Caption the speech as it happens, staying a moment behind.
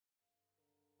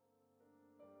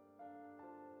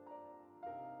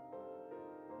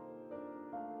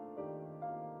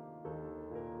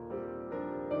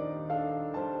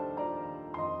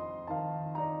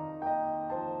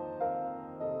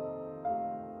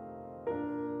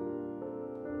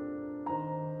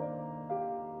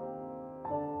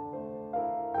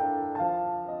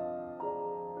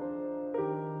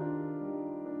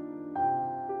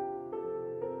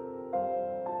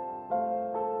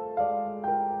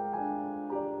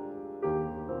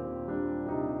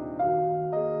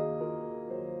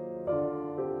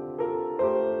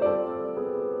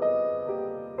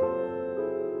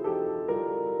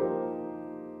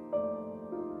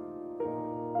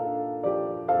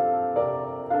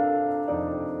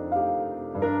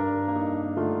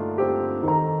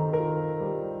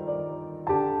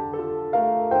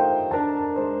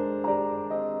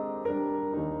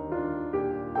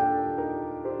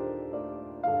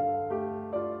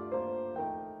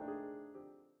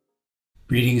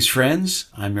Greetings, friends.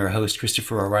 I'm your host,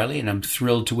 Christopher O'Riley, and I'm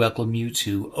thrilled to welcome you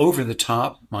to Over the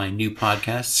Top, my new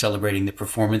podcast celebrating the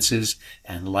performances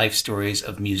and life stories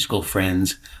of musical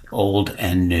friends, old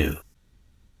and new.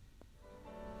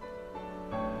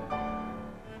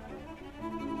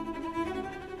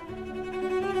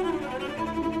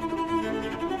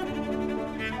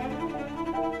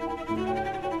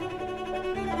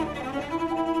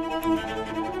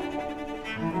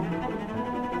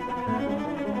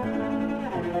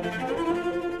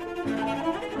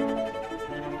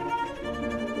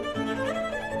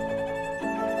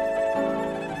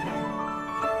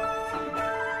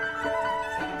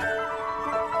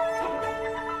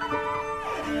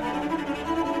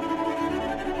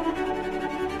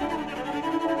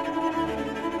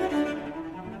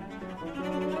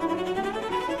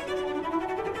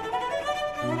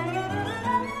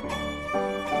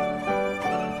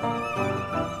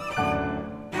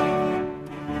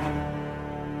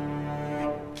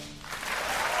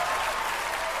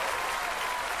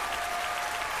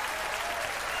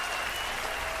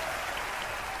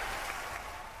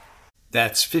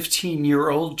 That's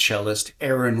 15-year-old cellist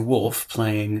Aaron Wolff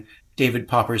playing David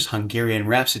Popper's Hungarian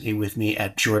Rhapsody with me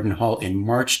at Jordan Hall in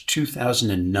March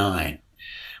 2009.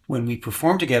 When we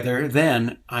performed together,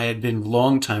 then I had been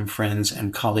longtime friends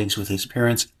and colleagues with his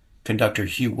parents, conductor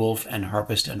Hugh Wolff and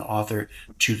harpist and author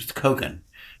Judith Kogan.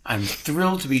 I'm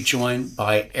thrilled to be joined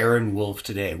by Aaron Wolff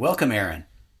today. Welcome, Aaron.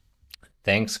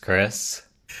 Thanks, Chris.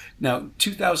 Now,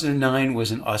 2009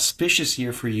 was an auspicious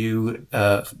year for you,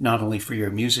 not only for your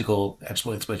musical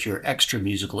exploits, but your extra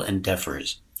musical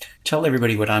endeavors. Tell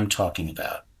everybody what I'm talking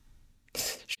about.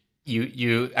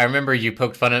 I remember you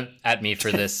poked fun at me for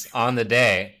this on the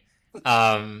day.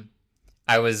 I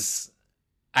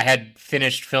had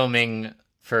finished filming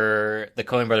for the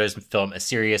Coen Brothers film A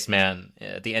Serious Man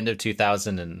at the end of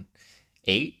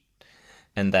 2008,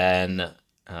 and then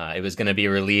it was going to be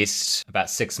released about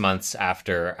 6 months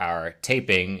after our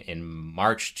taping in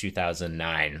March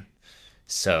 2009.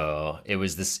 So it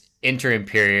was this interim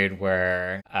period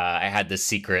where I had this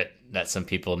secret that some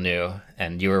people knew,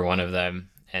 and you were one of them,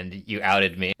 and you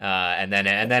outed me. And then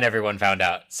everyone found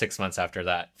out 6 months after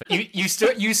that. But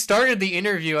you started the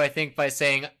interview, I think, by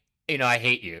saying, I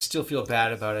hate you. Still feel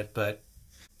bad about it, but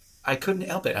I couldn't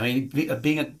help it. I mean,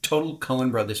 being a total Coen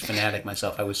Brothers fanatic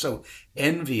myself, I was so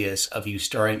envious of you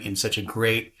starring in such a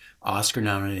great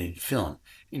Oscar-nominated film.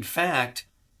 In fact,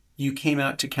 you came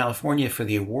out to California for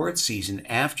the awards season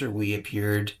after we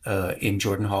appeared in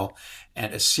Jordan Hall,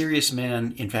 and A Serious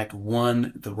Man, in fact,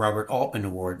 won the Robert Altman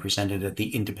Award presented at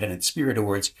the Independent Spirit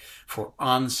Awards for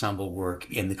ensemble work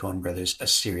in the Coen Brothers' A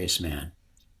Serious Man.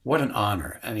 What an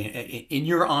honor. I mean, in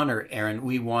your honor, Aaron,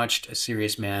 we watched A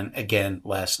Serious Man again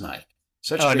last night.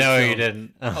 You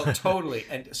didn't. Oh, totally.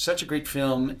 And such a great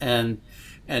film. And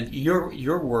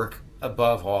your work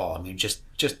above all, I mean, just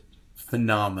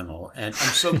phenomenal. And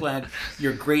I'm so glad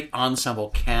your great ensemble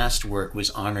cast work was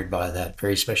honored by that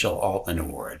very special Altman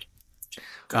Award.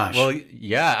 Gosh. Well,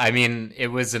 yeah, I mean, it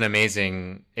was an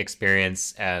amazing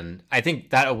experience. And I think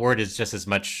that award is just as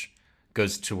much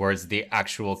goes towards the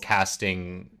actual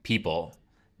casting people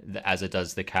as it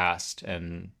does the cast.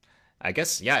 And I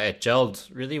guess, yeah, it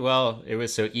gelled really well. It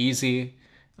was so easy.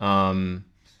 And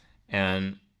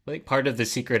I think part of the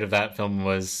secret of that film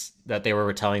was that they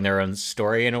were telling their own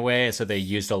story in a way. So they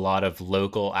used a lot of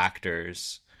local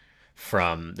actors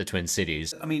from the Twin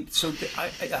Cities. I mean, so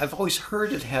I've always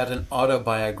heard it had an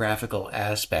autobiographical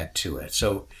aspect to it.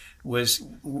 So was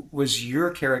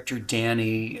your character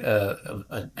Danny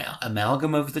an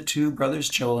amalgam of the two brothers,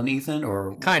 Joel and Ethan,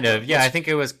 or kind of? Yeah, I think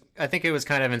it was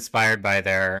kind of inspired by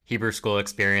their Hebrew school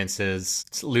experiences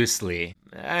loosely.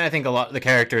 I think a lot of the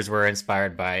characters were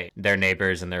inspired by their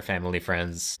neighbors and their family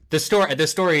friends. The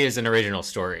story is an original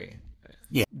story.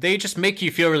 Yeah, they just make you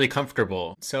feel really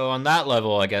comfortable. So on that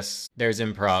level, I guess there's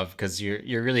improv because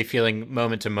you're really feeling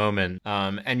moment to moment.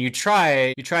 And you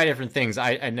try different things.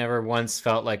 I never once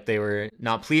felt like they were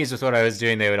not pleased with what I was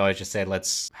doing. They would always just say,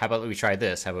 how about we try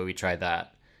this? How about we try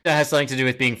that? That has something to do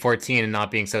with being 14 and not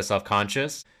being so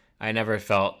self-conscious. I never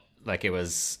felt like it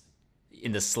was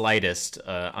in the slightest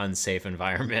unsafe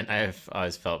environment. I've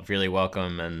always felt really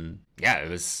welcome. And yeah, it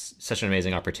was such an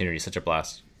amazing opportunity, such a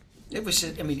blast. It was,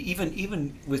 I mean,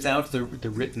 even without the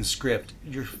written script,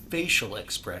 your facial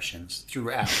expressions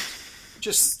throughout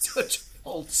just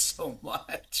told so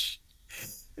much.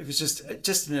 It was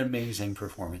just an amazing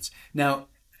performance. Now,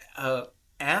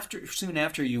 soon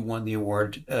after you won the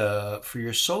award for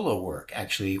your solo work,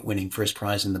 actually winning first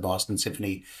prize in the Boston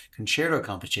Symphony Concerto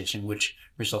Competition, which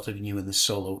resulted in you in the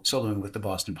soloing with the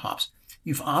Boston Pops.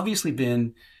 You've obviously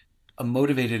been a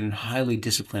motivated and highly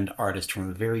disciplined artist from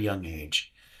a very young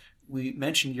age. We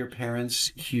mentioned your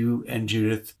parents, Hugh and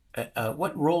Judith.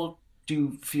 What role do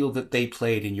you feel that they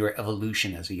played in your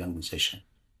evolution as a young musician?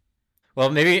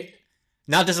 Well, maybe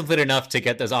not disciplined enough to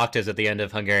get those octaves at the end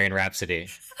of Hungarian Rhapsody.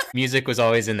 Music was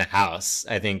always in the house.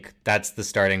 I think that's the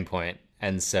starting point.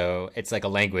 And so it's like a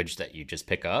language that you just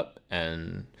pick up,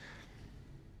 and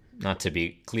not to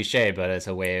be cliche, but as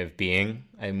a way of being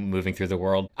and moving through the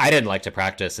world. I didn't like to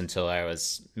practice until I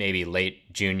was maybe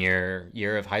late junior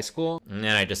year of high school. And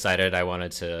then I decided I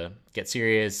wanted to get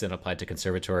serious and applied to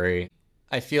conservatory.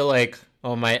 I feel like,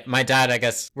 well, my dad, I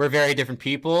guess, we're very different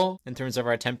people in terms of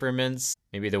our temperaments,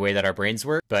 maybe the way that our brains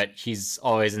work, but he's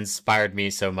always inspired me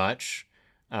so much.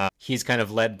 He's kind of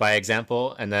led by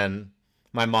example. And then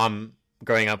my mom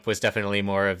growing up was definitely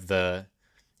more of the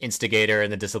instigator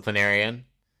and the disciplinarian.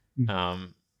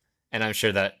 And I'm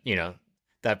sure that,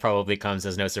 that probably comes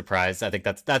as no surprise. I think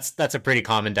that's a pretty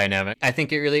common dynamic. I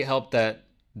think it really helped that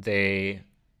they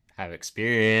have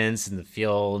experience in the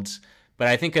field, but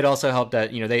I think it also helped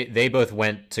that, they both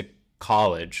went to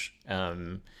college,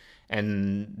 and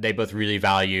they both really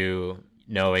value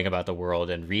knowing about the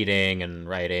world and reading and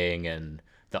writing and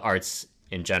the arts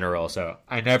in general. So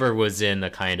I never was in a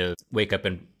kind of wake up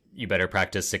and you better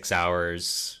practice 6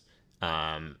 hours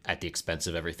at the expense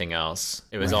of everything else.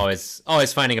 It was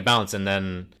always finding a balance. And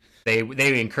then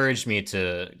they encouraged me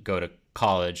to go to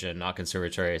college and not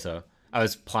conservatory. So I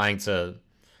was applying to,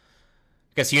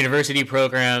 I guess, university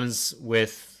programs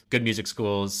with good music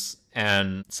schools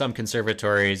and some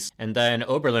conservatories. And then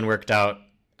Oberlin worked out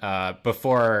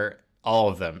before all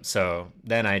of them. So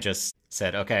then I just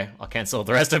said, okay, I'll cancel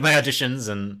the rest of my auditions.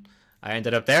 And I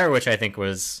ended up there, which I think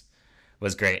was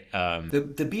great.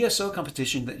 The BSO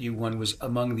competition that you won was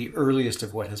among the earliest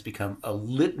of what has become a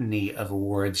litany of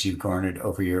awards you've garnered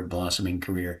over your blossoming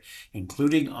career,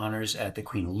 including honors at the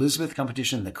Queen Elizabeth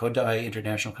competition, the Kodai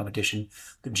International competition,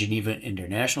 the Geneva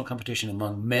International competition,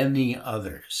 among many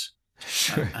others.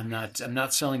 Sure. I'm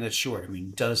not selling that short. I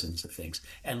mean, dozens of things.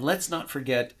 And let's not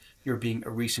forget you're being a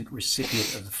recent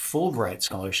recipient of the Fulbright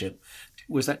Scholarship.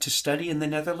 Was that to study in the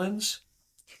Netherlands?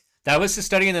 That was to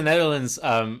study in the Netherlands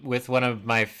with one of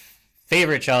my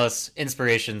favorite cellist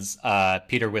inspirations,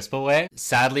 Peter Wispelwey.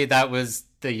 Sadly, that was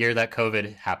the year that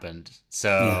COVID happened.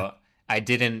 So I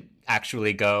didn't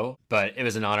actually go, but it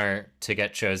was an honor to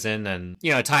get chosen. And,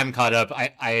 time caught up.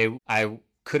 I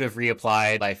could have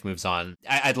reapplied. Life moves on.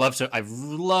 I'd love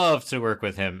to work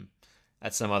with him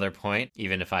at some other point,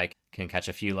 even if I can catch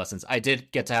a few lessons. I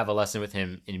did get to have a lesson with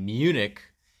him in Munich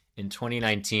in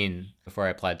 2019 before I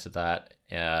applied to that.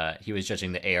 He was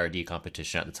judging the ARD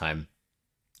competition at the time,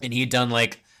 and he'd done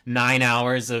like 9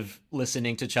 hours of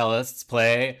listening to cellists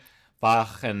play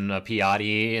Bach and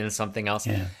Piatti and something else.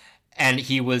 Yeah. And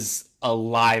he was a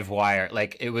live wire.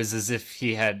 Like, it was as if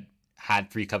he had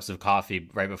 3 cups of coffee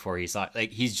right before he saw it.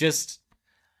 Like, he just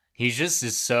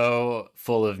is so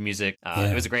full of music.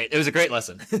 It was a great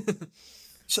lesson.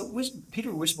 So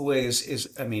Peter Wispelwey is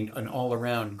I mean, an all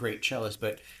around great cellist.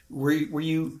 But were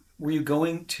you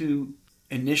going to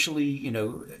initially,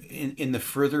 in the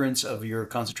furtherance of your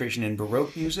concentration in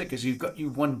Baroque music, because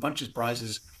you've won bunches of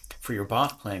prizes for your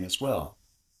Bach playing as well?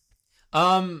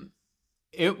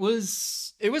 It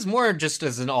was more just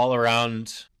as an all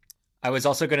around. I was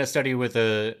also going to study with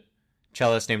a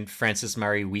cellist named Francis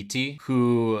Marie Wheaty,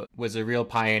 who was a real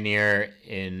pioneer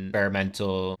in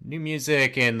experimental new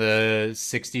music in the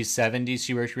 60s, 70s.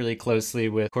 She worked really closely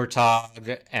with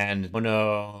Courtag and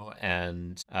Bono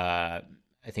and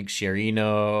I think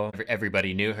Sciarrino.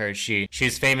 Everybody knew her.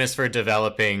 She's famous for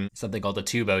developing something called the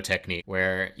two-bow technique,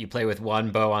 where you play with one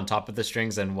bow on top of the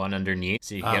strings and one underneath,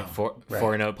 so you can get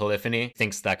four-note polyphony.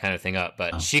 Thinks that kind of thing up,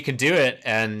 but she can do it,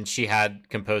 and she had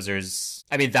composers.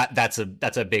 I mean, that's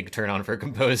a big turn on for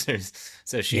composers.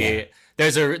 So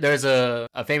there's a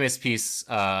famous piece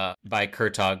by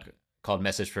Courtag called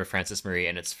 "Message for Francis Marie,"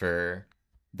 and it's for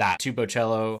that two-bow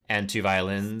cello and 2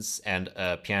 violins and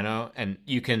a piano, and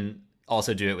you can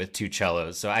also do it with 2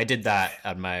 cellos. So I did that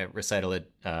at my recital at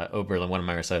Oberlin, one of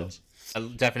my recitals. I'll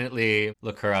definitely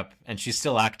look her up, and she's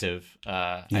still active.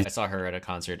 I saw her at a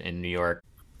concert in New York.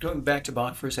 Going back to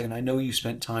Bach for a second, I know you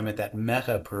spent time at that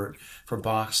Mecca for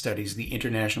Bach studies, the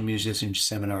International Musicians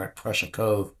Seminar at Prussia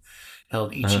Cove,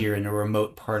 held each year in a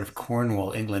remote part of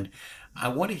Cornwall, England. I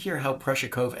want to hear how Prussia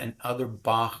Cove and other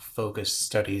Bach-focused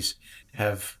studies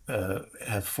have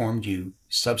formed you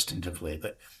substantively.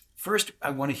 But first, I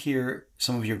want to hear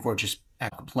some of your gorgeous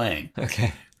playing.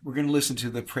 Okay. We're going to listen to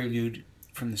the prelude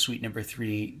from the Suite Number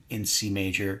 3 in C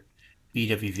major,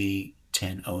 BWV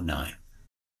 1009.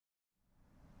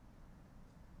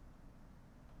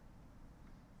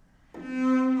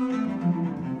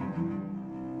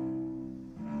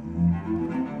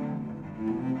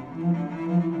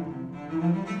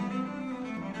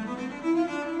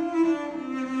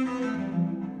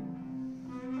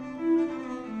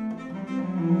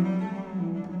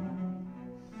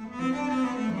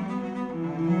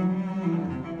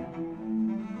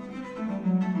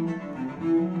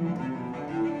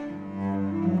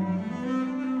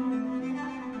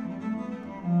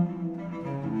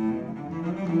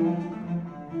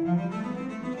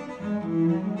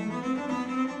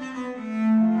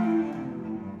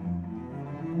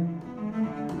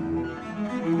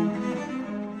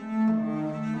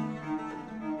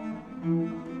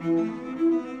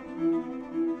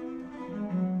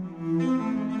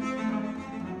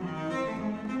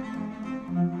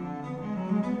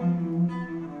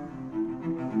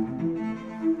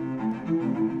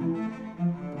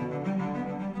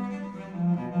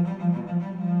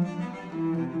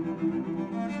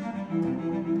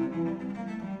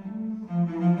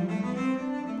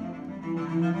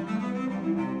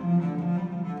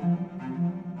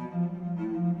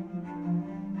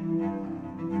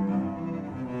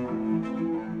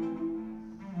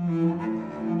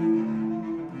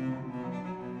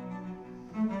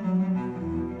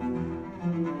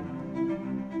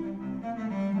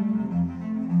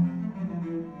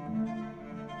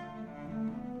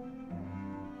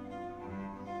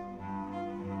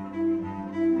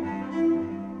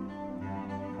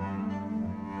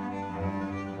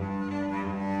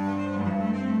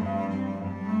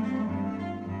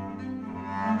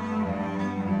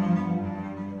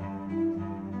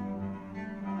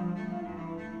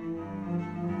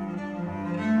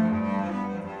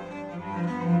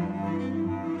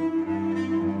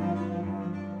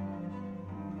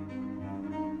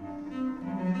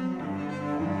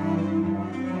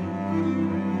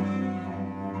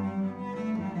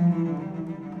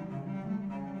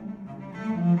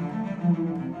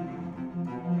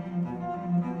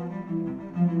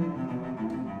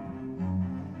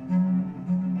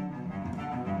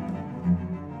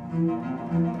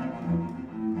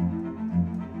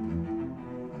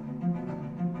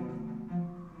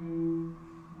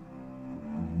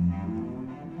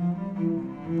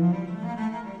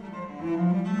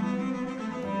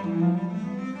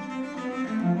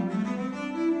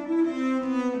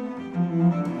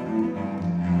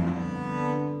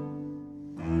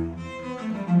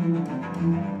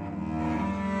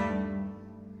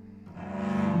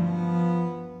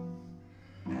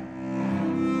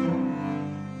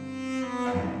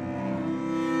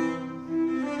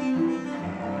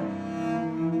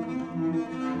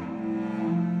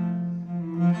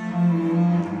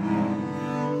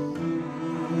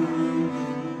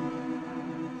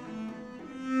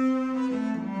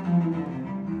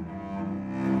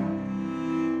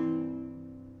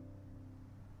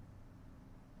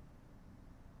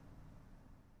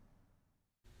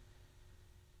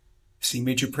 C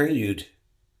major prelude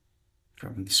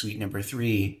from Suite Number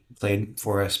 3, played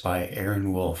for us by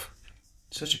Aaron Wolff.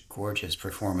 Such a gorgeous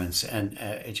performance, and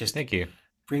it just Thank you.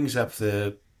 brings up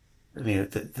the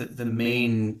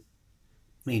main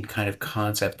kind of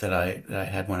concept that I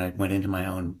had when I went into my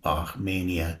own Bach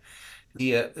mania.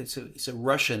 It's a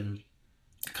Russian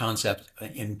concept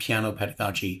in piano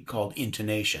pedagogy called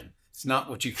intonation. It's not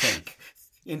what you think.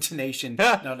 Intonation,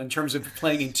 not in terms of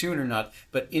playing in tune or not,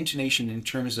 but intonation in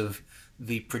terms of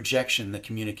the projection, the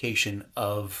communication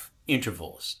of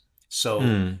intervals. So,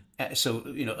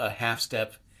 a half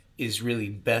step is really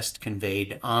best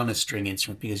conveyed on a string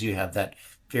instrument because you have that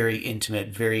very intimate,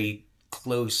 very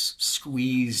close,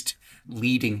 squeezed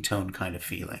leading tone kind of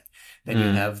feeling. Then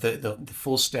you have the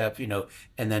full step,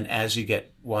 and then as you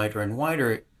get wider and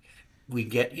wider, we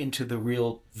get into the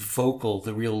real vocal,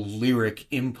 the real lyric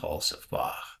impulse of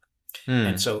Bach.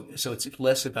 And so it's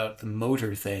less about the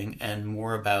motor thing and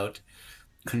more about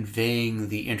conveying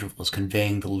the intervals,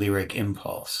 conveying the lyric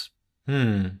impulse.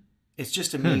 It's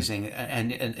just amazing,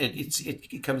 and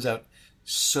it comes out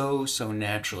so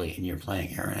naturally in your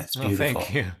playing, Aaron. It's beautiful.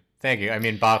 Thank you. I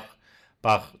mean, Bach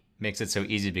makes it so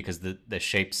easy because the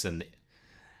shapes and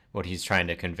what he's trying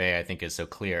to convey, I think, is so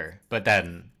clear. But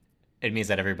then it means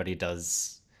that everybody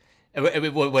does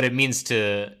what it means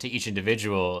to each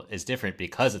individual is different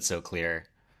because it's so clear.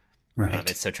 Right.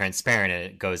 It's so transparent, and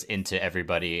it goes into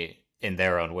everybody in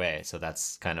their own way. So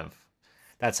that's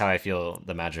how I feel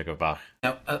the magic of Bach.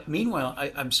 Now, meanwhile,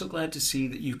 I'm so glad to see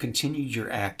that you continued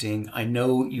your acting. I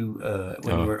know you,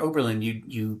 when you were at Oberlin,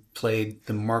 you played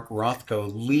the Mark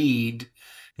Rothko lead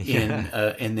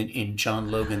in John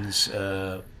Logan's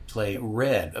play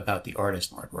Red, about the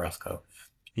artist Mark Rothko.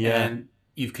 Yeah. And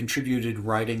you've contributed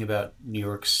writing about New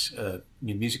York's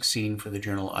new music scene for the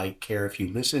journal I Care If You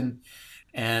Listen.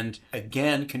 And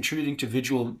again, contributing to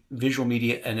visual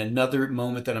media, and another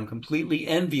moment that I'm completely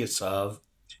envious of,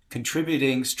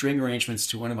 contributing string arrangements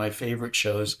to one of my favorite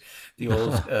shows, the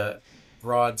old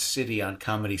Broad City on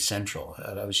Comedy Central.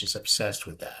 I was just obsessed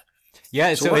with that.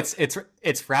 Yeah, so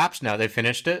it's wrapped now. They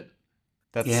finished it.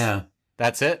 That's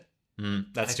it.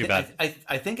 That's too bad.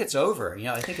 I think it's over.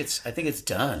 I think it's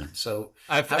done. So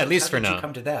at least for now. How did you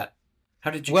come to that?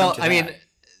 How did you? Well, come to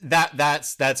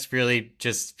that? That's really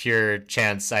just pure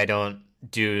chance. I don't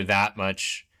do that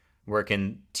much work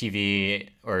in TV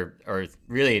or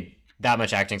really that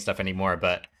much acting stuff anymore.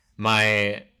 But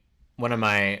one of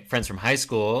my friends from high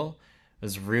school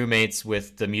was roommates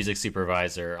with the music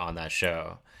supervisor on that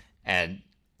show, and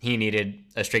he needed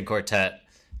a string quartet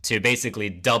to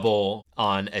basically double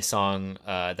on a song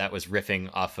that was riffing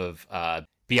off of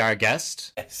Be Our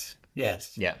Guest.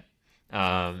 Yes. Yeah.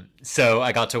 So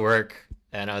I got to work,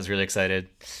 and I was really excited,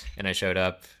 and I showed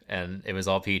up, and it was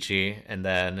all peachy, and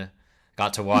then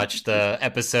got to watch the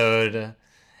episode.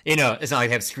 It's not like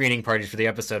I have screening parties for the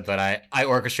episode, but I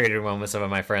orchestrated one with some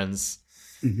of my friends.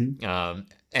 Mm-hmm.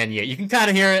 And yeah, you can kind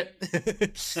of hear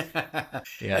it.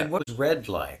 Yeah. And what was Red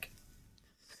like?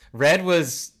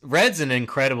 Red's an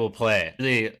incredible play,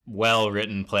 really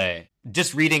well-written play.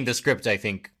 Just reading the script, I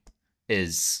think,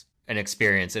 is an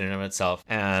experience in and of itself.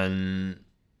 And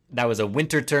that was a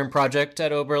winter term project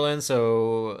at Oberlin,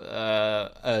 so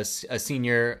a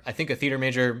senior, I think a theater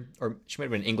major, or she might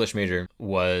have been an English major,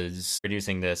 was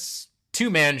producing this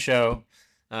two-man show,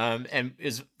 and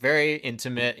is very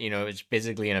intimate. It's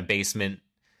basically in a basement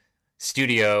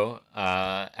studio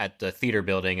at the theater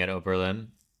building at Oberlin,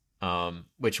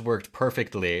 which worked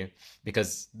perfectly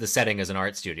because the setting is an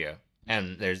art studio.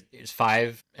 And there's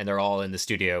 5, and they're all in the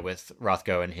studio with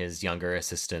Rothko and his younger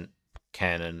assistant,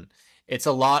 Ken, and it's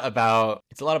a lot about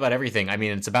everything. I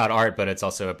mean, it's about art, but it's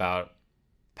also about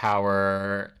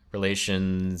power,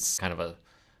 relations, kind of a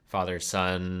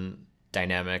father-son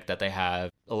dynamic that they have.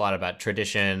 A lot about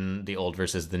tradition, the old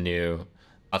versus the new.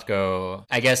 Rothko,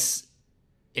 I guess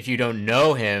if you don't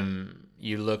know him,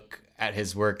 you look at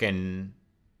his work and,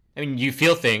 I mean, you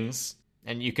feel things,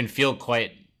 and you can feel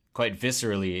quite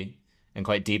viscerally and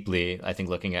quite deeply, I think,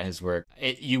 looking at his work.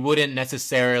 You wouldn't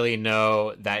necessarily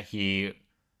know that he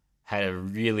had a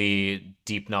really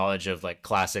deep knowledge of like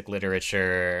classic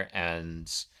literature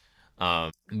and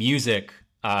music.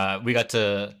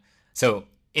 So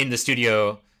in the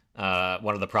studio,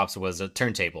 one of the props was a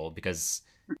turntable, because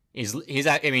he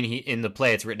in the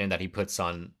play it's written in that he puts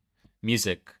on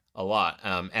music a lot.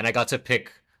 And I got to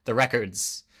pick the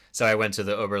records. So I went to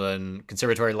the Oberlin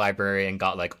Conservatory Library and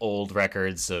got like old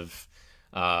records of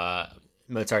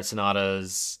Mozart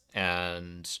sonatas,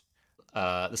 and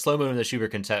the Slow Moon of the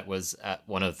Schubert Quintet was at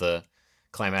one of the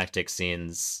climactic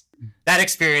scenes. That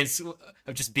experience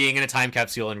of just being in a time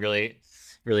capsule and really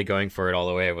really going for it all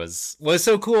the way was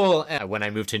so cool. And when I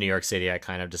moved to New York City, I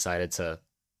kind of decided to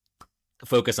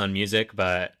focus on music.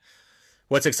 But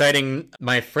what's exciting,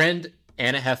 my friend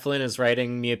Anna Heflin is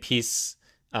writing me a piece,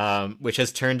 which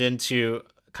has turned into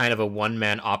kind of a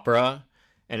one-man opera,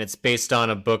 and it's based on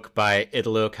a book by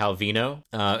Italo Calvino.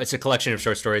 It's a collection of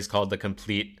short stories called The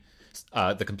Complete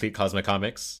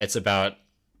Cosmicomics. It's about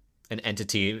an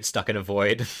entity stuck in a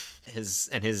void.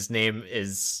 His name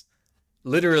is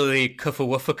literally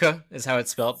Kufawufuka is how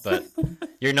it's spelled, but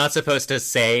you're not supposed to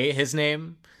say his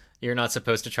name. You're not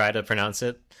supposed to try to pronounce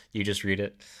it. You just read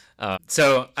it.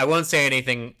 So I won't say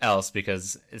anything else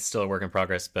because it's still a work in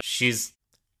progress, but she's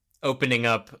opening me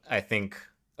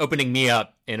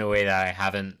up in a way that I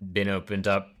haven't been opened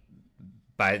up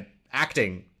by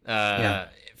acting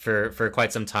for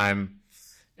quite some time,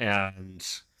 and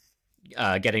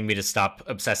getting me to stop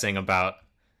obsessing about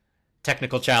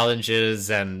technical challenges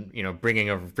and, you know, bringing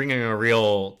a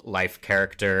real life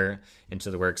character into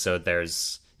the work. So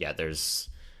there's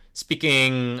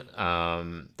speaking,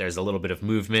 there's a little bit of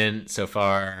movement so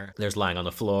far, there's lying on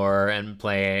the floor and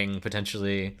playing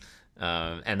potentially,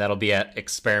 and that'll be at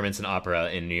Experiments in Opera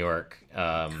in New York,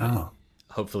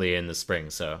 hopefully in the spring.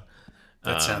 So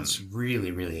that sounds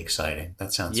really, really exciting.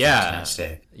 That sounds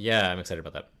fantastic. Yeah, I'm excited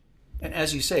about that. And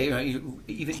as you say,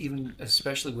 even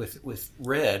especially with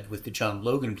Red, with the John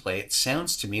Logan play, it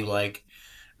sounds to me like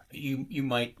you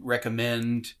might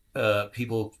recommend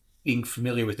people being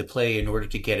familiar with the play in order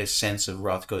to get a sense of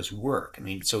Rothko's work. I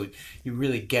mean, so you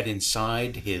really get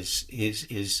inside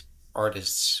his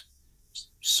artist's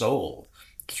soul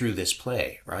through this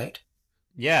play, right?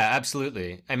 Yeah,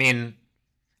 absolutely. I mean,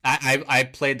 I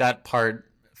played that part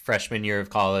freshman year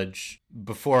of college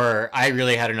before I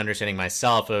really had an understanding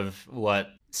myself of what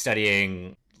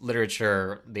studying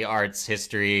literature, the arts,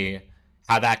 history,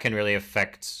 how that can really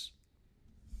affect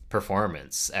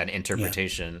performance and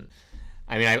interpretation. Yeah.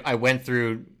 I mean, I went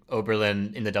through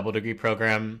Oberlin in the double degree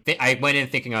program. I went in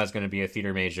thinking I was going to be a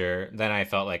theater major. Then I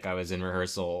felt like I was in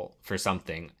rehearsal for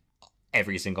something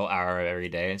every single hour of every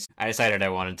day. I decided I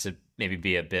wanted to maybe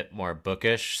be a bit more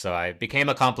bookish, so I became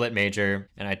a comp lit major,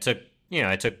 and I took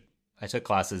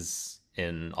classes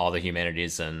in all the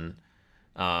humanities, and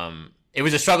it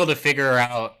was a struggle to figure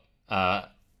out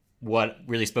what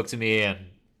really spoke to me and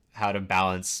how to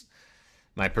balance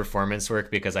my performance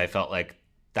work, because I felt like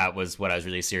that was what I was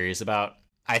really serious about.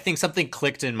 I think something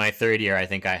clicked in my third year. I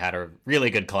think I had a really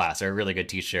good class or a really good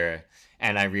teacher,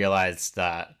 and I realized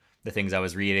that the things I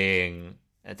was reading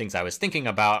and things I was thinking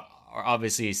about are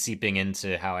obviously seeping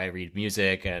into how I read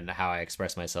music and how I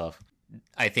express myself.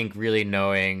 I think really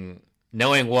knowing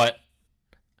what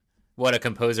a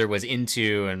composer was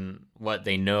into and what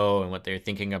they know and what they're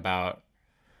thinking about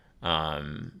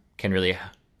can really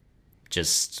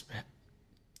just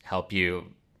help you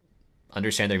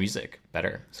understand their music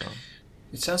better. So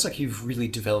it sounds like you've really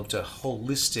developed a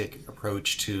holistic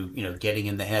approach to, getting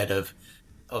in the head of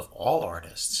all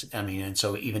artists. I mean, and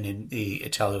so even in the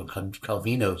Italo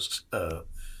Calvino's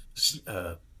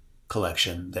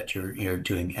collection that you're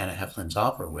doing Anna Heflin's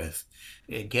opera with,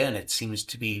 again, it seems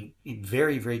to be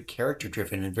very, very character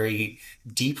driven and very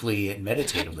deeply and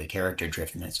meditatively character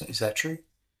driven. Is that true?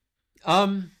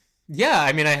 Yeah,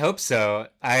 I mean, I hope so.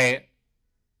 I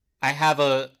have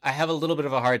a little bit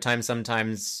of a hard time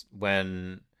sometimes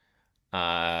when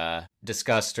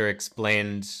discussed or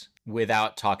explained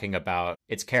without talking about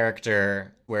its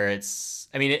character, where it's,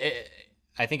 I mean,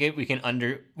 I think we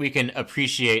can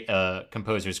appreciate a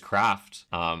composer's craft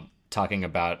talking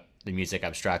about the music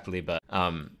abstractly, but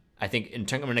I think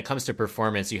when it comes to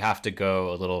performance, you have to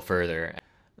go a little further.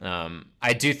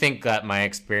 I do think that my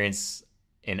experience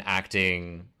in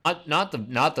acting, not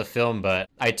the film, but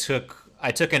I took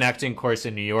an acting course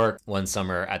in New York one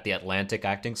summer at the Atlantic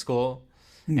Acting School,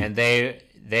 and they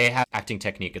have acting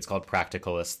technique. It's called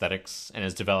practical aesthetics, and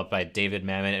is developed by David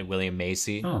Mamet and William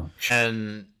Macy.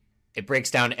 And it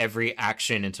breaks down every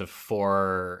action into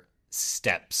 4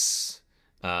 steps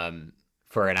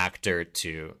for an actor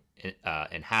to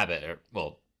inhabit, or,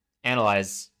 well,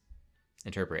 analyze,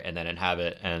 interpret, and then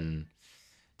inhabit. And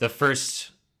the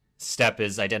first step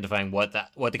is identifying what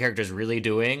the character is really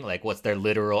doing, like what's their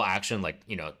literal action, like,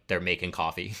 they're making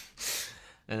coffee.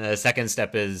 And the second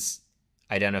step is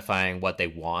identifying what they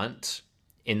want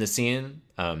in the scene.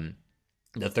 The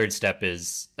third step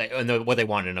is what they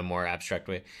want in a more abstract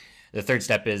way. The third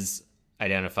step is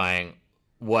identifying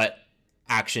what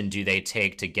action do they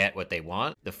take to get what they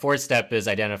want. The fourth step is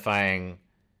identifying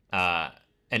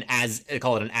they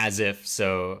call it an as if.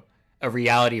 So a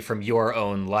reality from your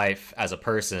own life as a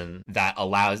person that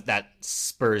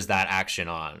spurs that action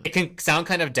on. It can sound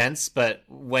kind of dense, but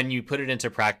when you put it into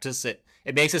practice, it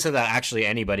makes it so that actually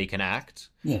anybody can act.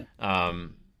 Yeah.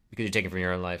 Because you're taking from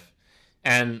your own life.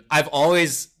 And I've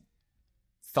always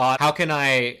thought, how can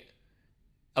I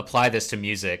apply this to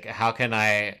music? How can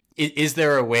is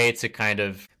there a way to kind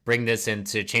of bring this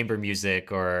into chamber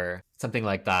music or something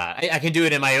like that? I can do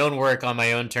it in my own work on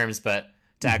my own terms, but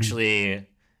to actually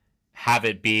have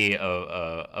it be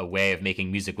a way of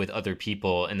making music with other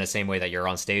people in the same way that you're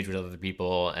on stage with other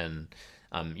people, and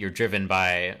you're driven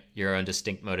by your own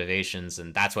distinct motivations,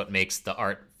 and that's what makes the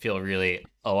art feel really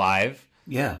alive.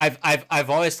 Yeah. I've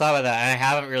always thought about that, and I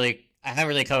haven't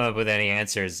really come up with any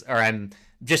answers, or I'm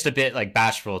just a bit like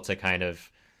bashful to kind of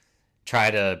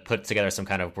try to put together some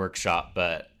kind of workshop,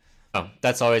 but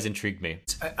that's always intrigued me.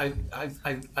 I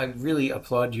really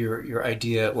applaud your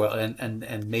idea, well,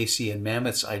 and Macy and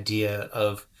Mammoth's idea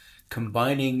of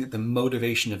combining the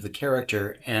motivation of the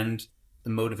character and the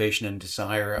motivation and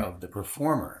desire of the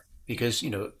performer, because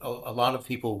a lot of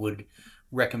people would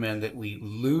recommend that we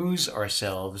lose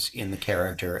ourselves in the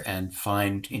character and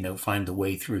find the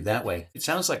way through that way. It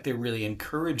sounds like they're really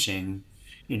encouraging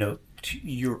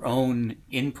your own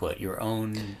input, your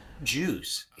own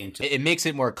juice into it. Makes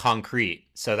it more concrete,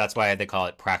 so that's why they call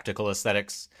it practical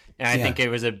aesthetics. And I think it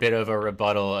was a bit of a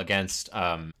rebuttal against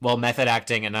method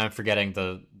acting, and I'm forgetting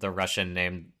the Russian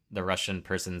name, the Russian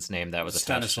person's name that was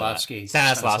attached to that.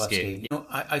 Stanislavski.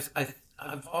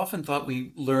 I've often thought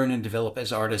we learn and develop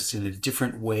as artists in a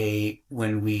different way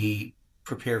when we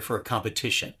prepare for a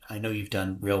competition. I know you've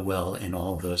done real well in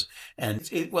all of those, and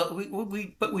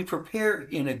we prepare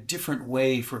in a different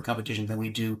way for a competition than we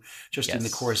do just in the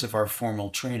course of our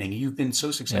formal training. You've been so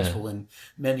successful in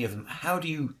many of them. How do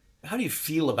you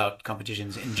feel about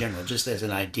competitions in general, just as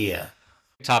an idea?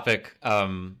 Topic.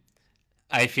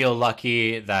 I feel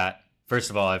lucky that, first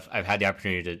of all, I've had the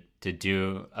opportunity to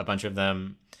do a bunch of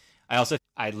them.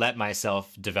 I let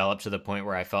myself develop to the point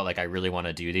where I felt like I really want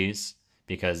to do these,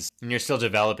 because when you're still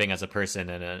developing as a person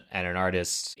and an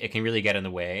artist, it can really get in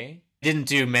the way. I didn't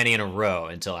do many in a row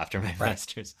until after my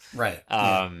master's. Right.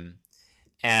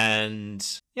 And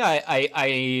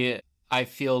I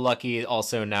feel lucky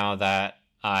also now that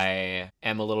I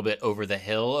am a little bit over the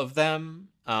hill of them,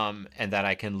 and that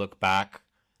I can look back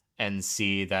and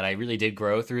see that I really did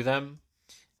grow through them,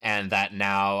 and that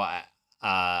now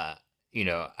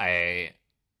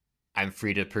I'm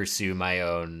free to pursue my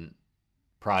own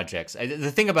projects.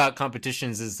 The thing about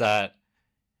competitions is that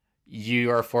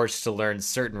you are forced to learn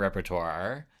certain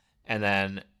repertoire, and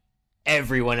then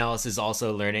everyone else is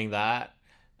also learning that.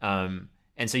 And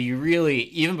so you really,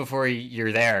 even before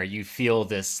you're there, you feel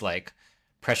this like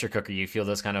pressure cooker. You feel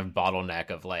this kind of bottleneck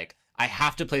of like, I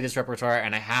have to play this repertoire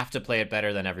and I have to play it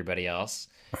better than everybody else,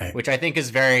 right. Which I think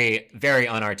is very, very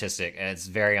unartistic, and it's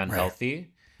very unhealthy. Right.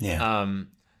 Yeah.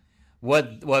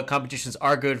 What competitions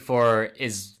are good for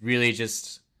is really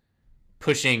just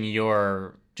pushing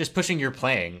your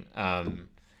playing,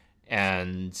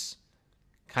 and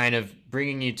kind of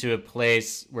bringing you to a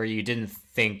place where you didn't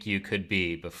think you could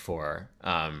be before,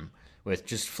 with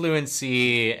just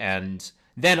fluency and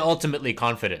then ultimately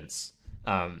confidence.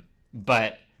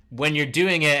 But when you're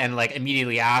doing it and like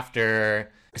immediately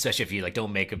after, especially if you like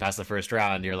don't make it past the first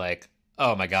round, you're like,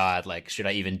 oh my God, like, should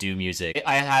I even do music?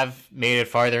 I have made it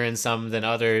farther in some than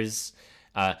others.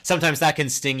 Sometimes that can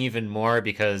sting even more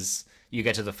because you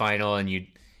get to the final and you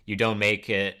don't make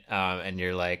it, and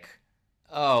you're like,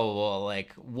 oh, well,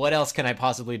 like, what else can I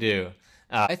possibly do?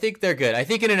 I think they're good. I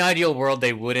think in an ideal world,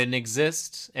 they wouldn't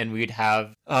exist, and we'd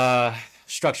have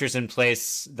structures in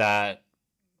place that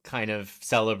kind of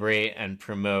celebrate and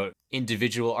promote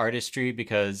individual artistry,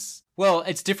 because, well,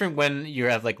 it's different when you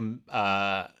have like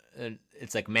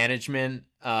it's like management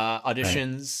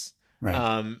auditions,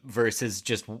 right. Versus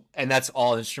just, and that's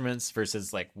all instruments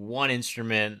versus like one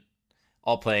instrument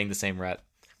all playing the same rep.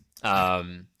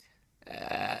 I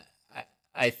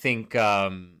think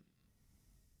the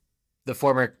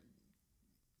former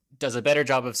does a better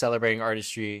job of celebrating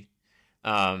artistry,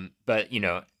 but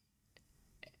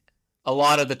a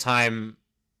lot of the time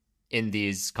in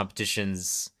these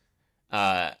competitions,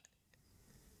 the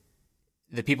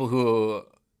people who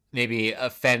maybe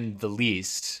offend the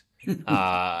least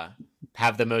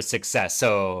have the most success.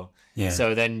 So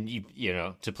then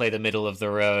to play the middle of the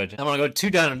road. I don't want to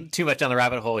go too much down the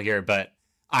rabbit hole here, but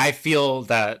I feel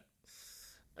that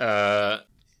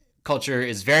culture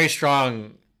is very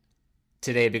strong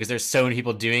today because there's so many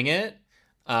people doing it.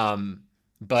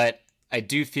 But I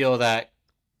do feel that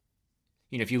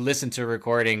if you listen to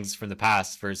recordings from the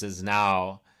past versus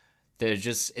now,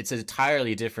 it's an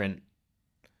entirely different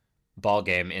ball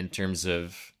game in terms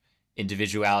of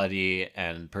individuality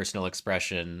and personal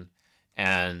expression.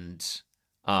 And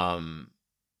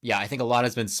yeah, I think a lot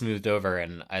has been smoothed over,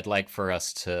 and I'd like for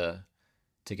us to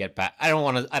get back. I don't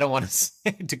want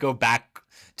to to go back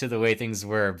to the way things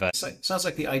were, but Sounds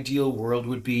like the ideal world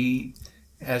would be,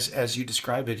 as you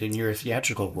describe it in your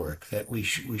theatrical work, that we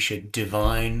should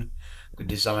divine the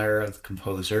desire of the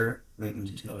composer,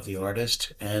 of the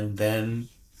artist, and then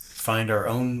find our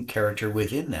own character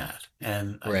within that.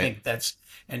 And I right. think that's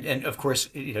and of course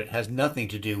it has nothing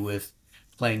to do with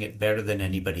playing it better than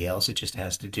anybody else. It just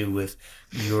has to do with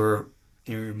your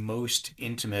your most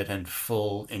intimate and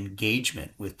full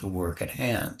engagement with the work at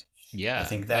hand. I Yeah,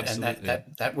 think that and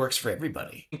absolutely. that works for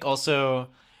everybody. I think also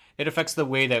it affects the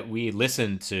way that we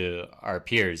listen to our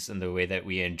peers and the way that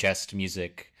we ingest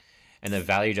music and the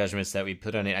value judgments that we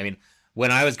put on it. I mean,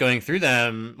 when I was going through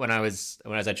them, when I was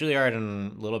at Juilliard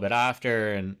and a little bit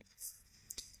after, and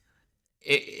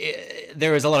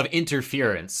there was a lot of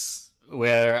interference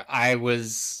where I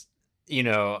was, you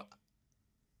know,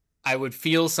 I would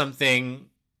feel something,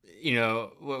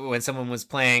 when someone was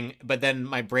playing, but then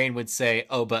my brain would say,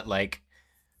 "Oh, but like."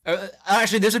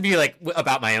 Actually, this would be like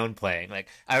about my own playing. Like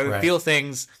I would Right, feel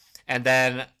things, and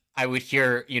then I would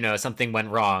hear, something went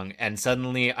wrong, and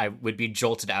suddenly I would be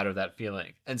jolted out of that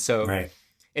feeling. And so right.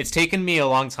 it's taken me a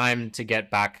long time to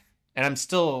get back, and I'm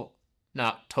still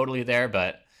not totally there,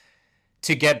 but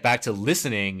to get back to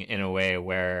listening in a way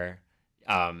where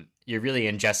you're really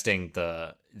ingesting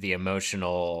the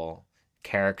emotional,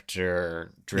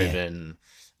 character Yeah, driven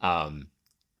um,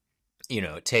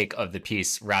 take of the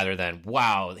piece rather than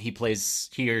wow,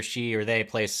 he or she or they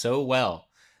play so well.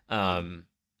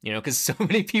 Because so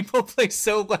many people play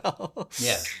so well.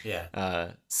 yeah,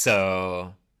 yeah.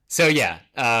 So yeah.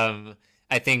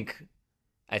 I think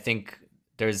I think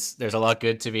there's a lot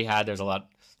good to be had. There's a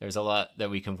lot that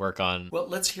we can work on. Well,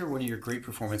 let's hear one of your great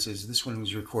performances. This one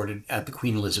was recorded at the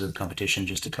Queen Elizabeth competition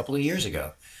just a couple of years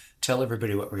ago. Tell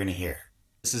everybody what we're going to hear.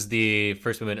 This is the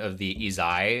first movement of the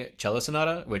Izai cello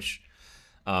sonata, which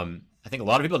I think a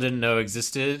lot of people didn't know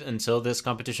existed until this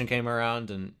competition came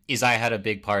around, and Izai had a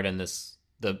big part in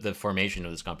the formation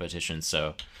of this competition.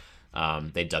 So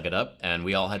they dug it up, and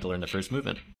we all had to learn the first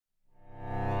movement.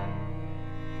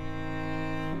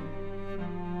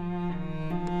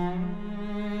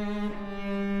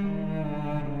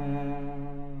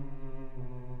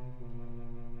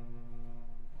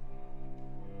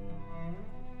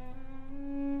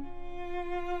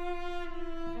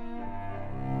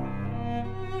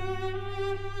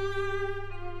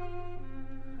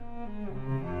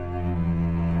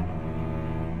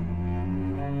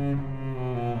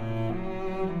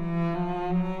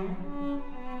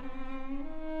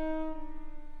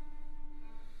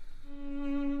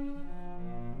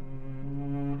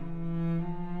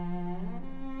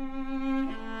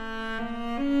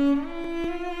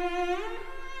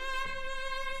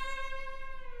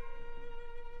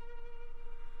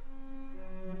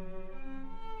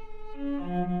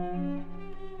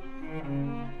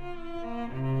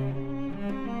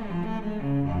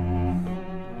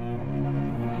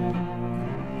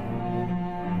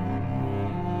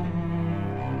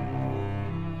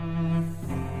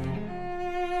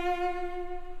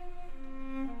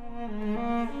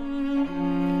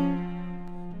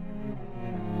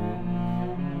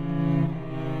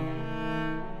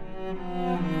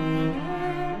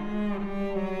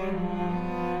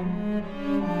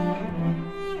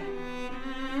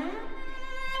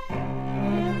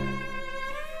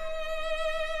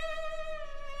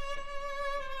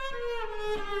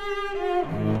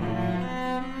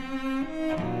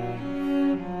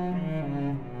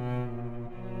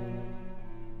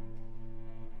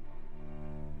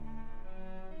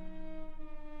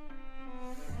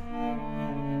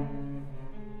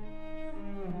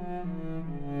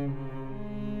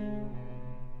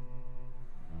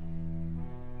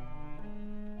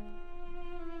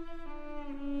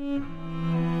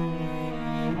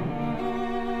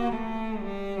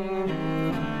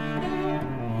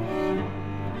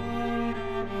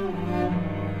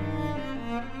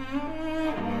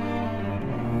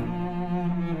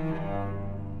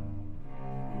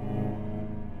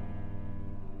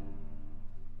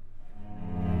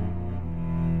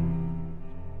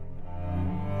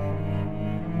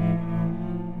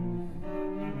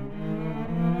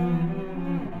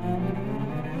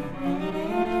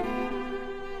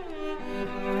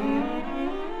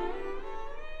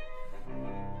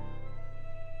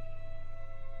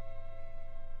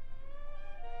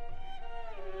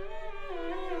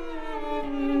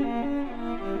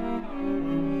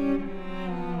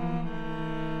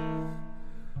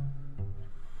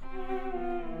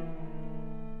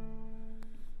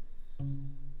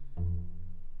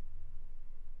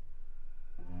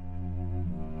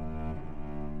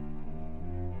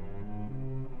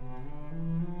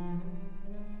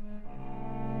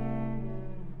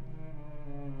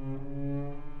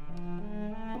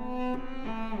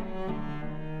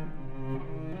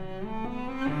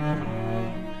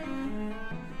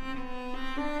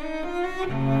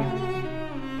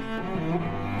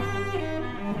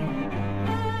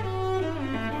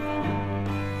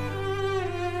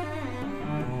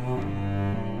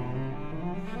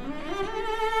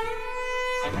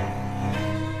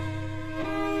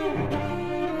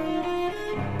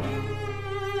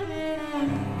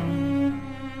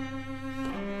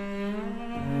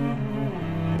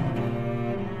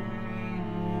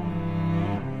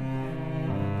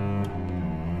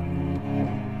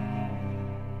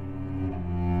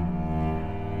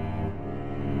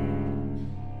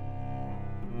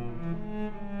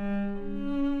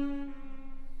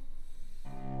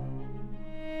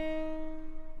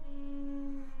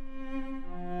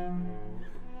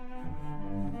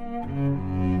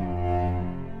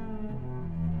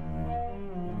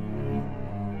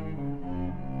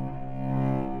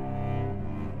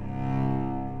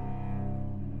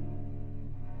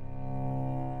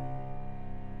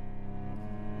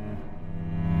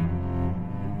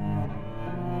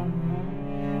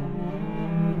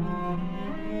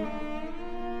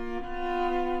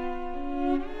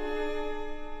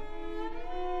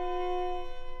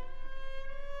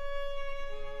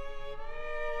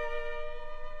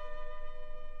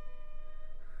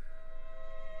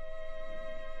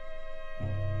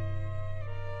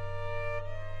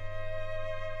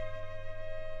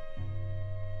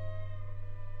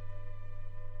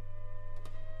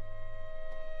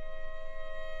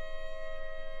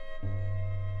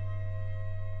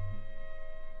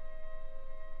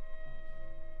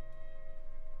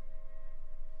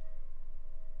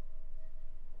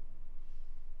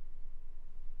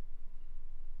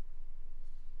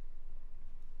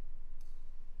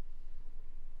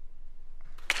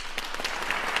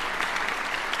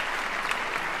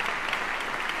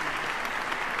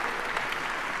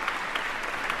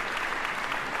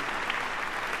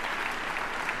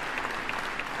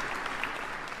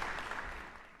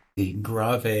 the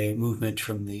Grave movement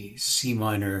from the C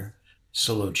minor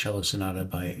solo cello sonata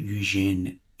by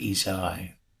Eugene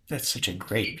Izai. That's such a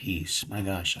great piece. My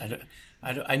gosh,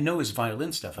 I know his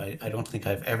violin stuff. I don't think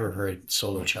I've ever heard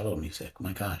solo cello music.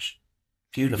 My gosh,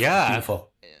 beautiful, Yeah,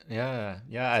 beautiful. yeah.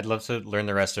 I'd love to learn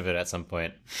the rest of it at some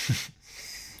point.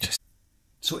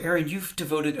 So, Aaron, you've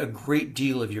devoted a great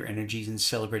deal of your energies in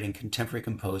celebrating contemporary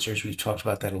composers. We've talked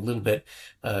about that a little bit,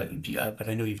 but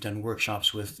I know you've done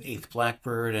workshops with Eighth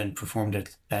Blackbird and performed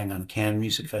at Bang on Can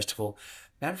Music Festival.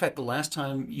 Matter of fact, the last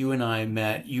time you and I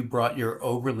met, you brought your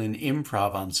Oberlin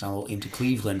Improv Ensemble into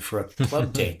Cleveland for a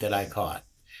club date that I caught.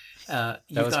 That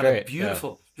was great. Yeah.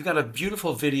 You've got a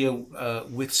beautiful video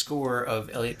with score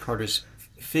of Elliott Carter's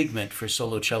Figment for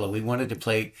solo cello. We wanted to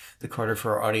play the Carter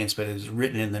for our audience, but it was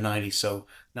written in the 90s, so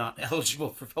not eligible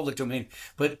for public domain.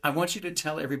 But I want you to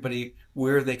tell everybody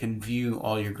where they can view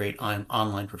all your great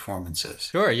online performances.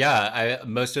 Sure. Yeah.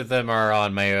 Most of them are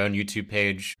on my own YouTube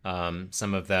page.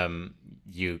 Some of them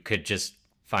you could just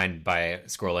find by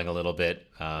scrolling a little bit,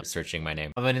 searching my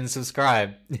name. Comment and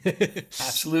subscribe.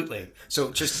 Absolutely.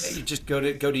 So just go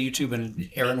to YouTube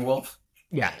and Aaron Wolff.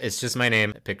 Yeah, it's just my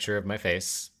name, a picture of my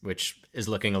face, which is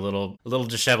looking a little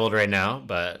disheveled right now,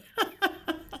 but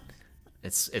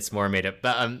it's more made up.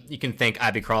 But you can thank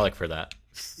Abby Kralik for that.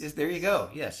 Yes, there you go.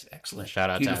 Yes, excellent. Shout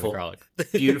out beautiful, to Abby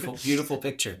Kralik. Beautiful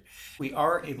picture. We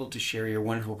are able to share your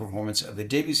wonderful performance of the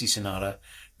Debussy Sonata,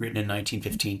 written in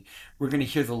 1915. We're going to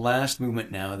hear the last movement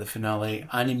now, the finale,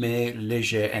 Animé,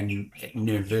 Léger, and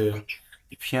Nerveux.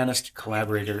 The pianist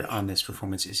collaborator on this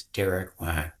performance is Derek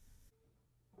Wang.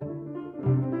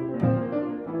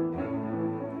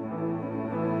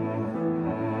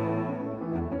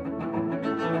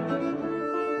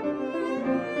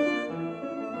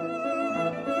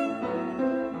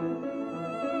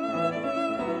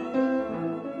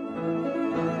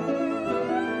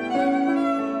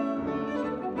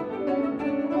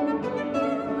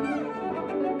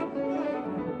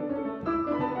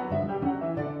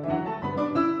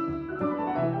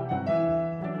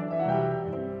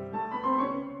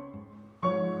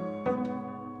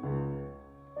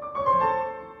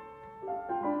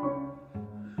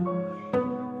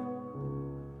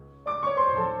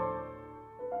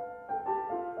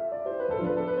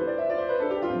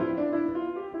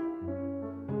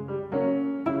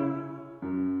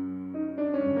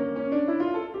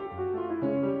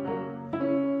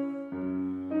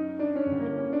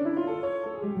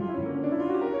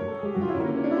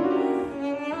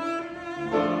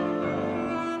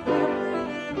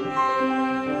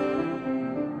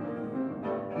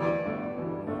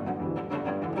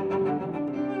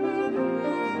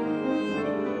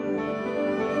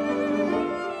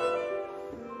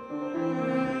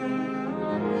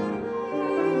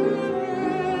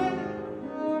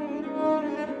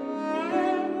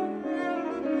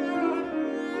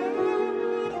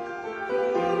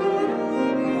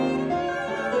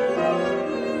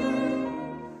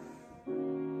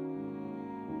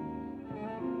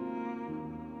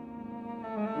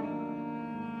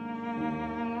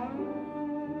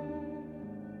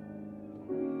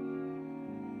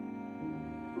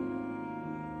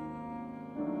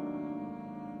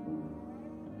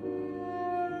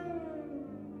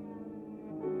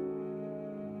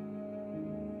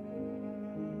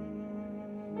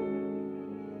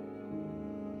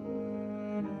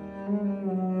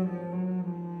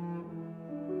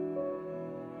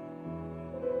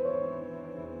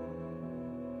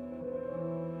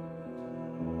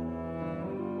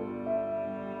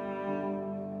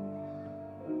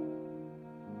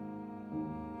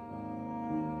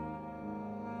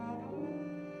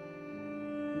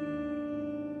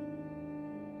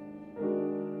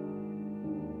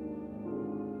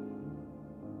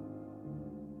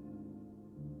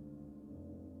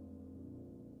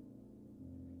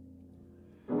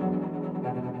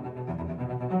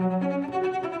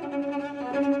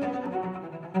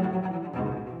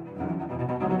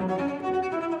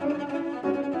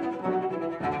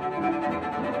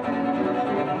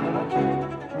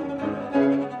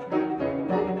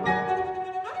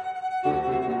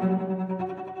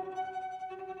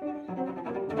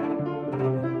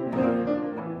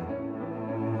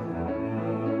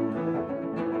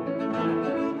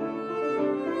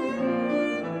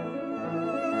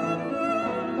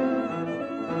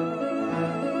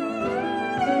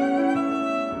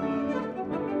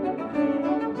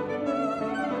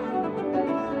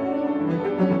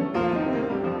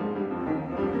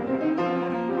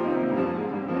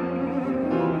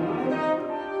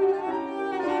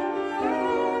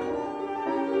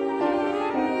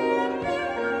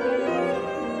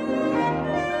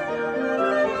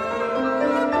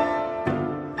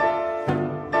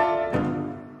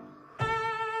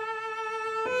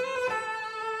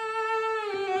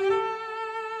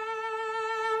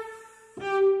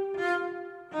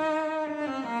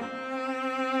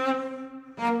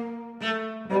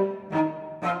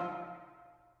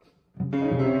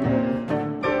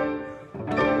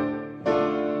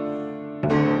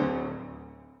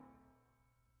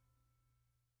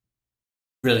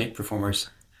 Brilliant performers.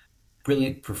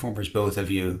 Brilliant performers, both of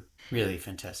you. Really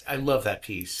fantastic. I love that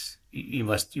piece. You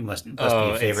must be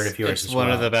Oh, a favorite of yours it's as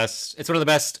one of the well. best. It's one of the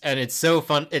best, and it's so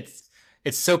fun.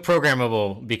 It's so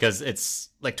programmable because it's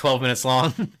like 12 minutes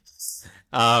long.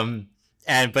 um,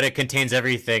 and but it contains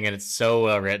everything, and it's so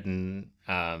well written.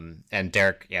 And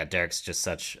Derek, yeah, Derek's just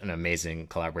such an amazing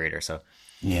collaborator. So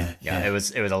Yeah, yeah, yeah. it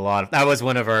was a lot. That was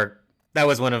one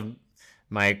of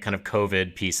my kind of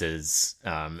COVID pieces.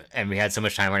 And we had so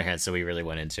much time on our hands, so we really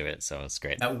went into it. So it's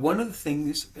great. Now, one of the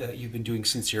things you've been doing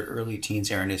since your early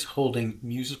teens, Aaron, is holding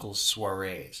musical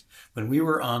soirees. When we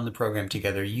were on the program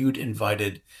together, you'd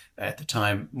invited, at the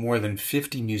time, more than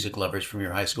 50 music lovers from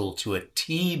your high school to a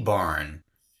tea barn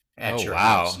at Oh your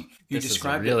house. wow, You this is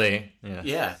described it, really, yeah.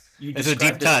 yeah, It's a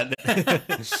deep cut.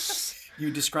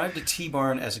 you described a tea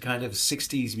barn as a kind of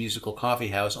 60s musical coffee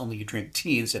house, only you drink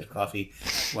tea instead of coffee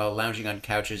while lounging on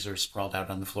couches or sprawled out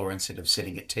on the floor instead of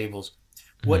sitting at tables.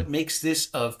 What makes this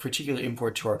of particular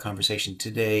import to our conversation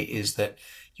today is that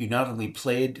you not only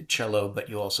played cello, but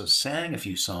you also sang a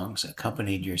few songs,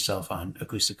 accompanied yourself on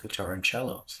acoustic guitar and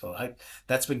cello.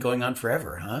 That's been going on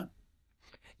forever, huh?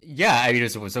 Yeah, I mean,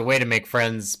 it was a way to make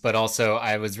friends, but also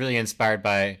I was really inspired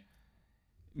by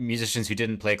musicians who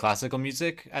didn't play classical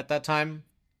music at that time.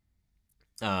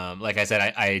 Like I said,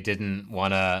 I didn't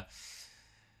want to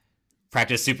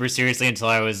practice super seriously until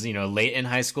I was, late in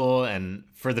high school. And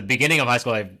for the beginning of high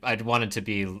school, I'd wanted to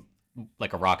be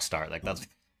like a rock star. Like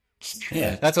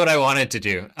Yeah. that's what I wanted to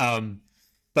do.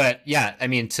 But yeah, I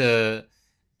mean, to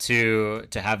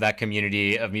have that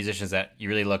community of musicians that you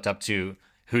really looked up to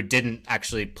who didn't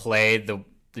actually play the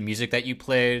music that you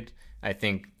played, I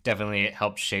think definitely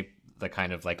helped shape the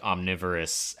kind of like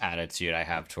omnivorous attitude I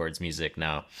have towards music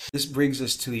now. This brings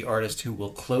us to the artist who will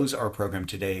close our program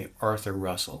today, Arthur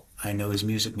Russell. I know his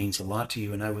music means a lot to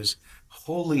you, and I was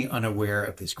wholly unaware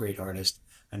of this great artist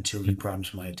until you brought him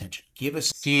to my attention. Give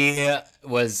us. He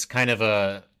was kind of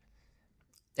a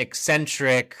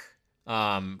eccentric,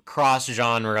 cross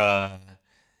genre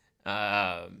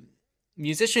uh,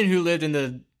 musician who lived in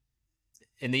the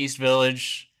East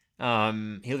Village. He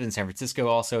lived in San Francisco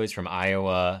also. He's from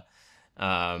Iowa.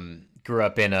 Grew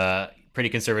up in a pretty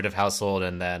conservative household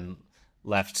and then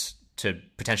left to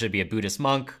potentially be a Buddhist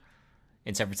monk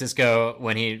in San Francisco.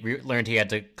 When he learned he had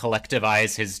to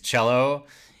collectivize his cello,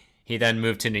 he then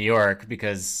moved to New York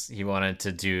because he wanted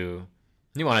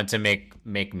to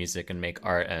make music and make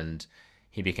art, and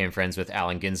he became friends with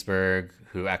Allen Ginsberg,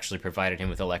 who actually provided him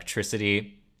with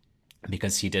electricity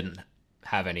because he didn't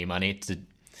have any money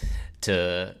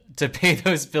to pay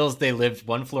those bills. They lived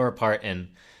one floor apart in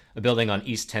a building on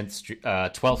East 10th Street,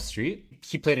 12th Street.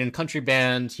 He played in a country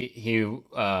band. He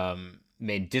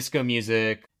made disco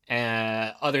music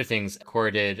and other things.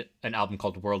 Recorded an album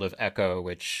called World of Echo,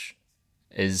 which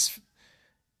is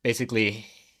basically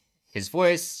his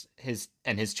voice, his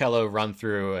cello run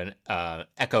through an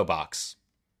echo box,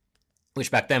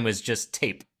 which back then was just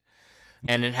tape,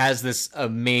 and it has this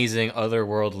amazing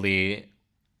otherworldly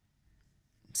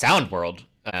sound world.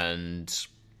 And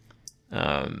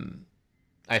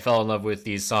I fell in love with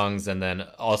these songs, and then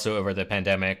also over the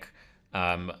pandemic,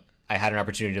 I had an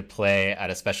opportunity to play at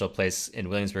a special place in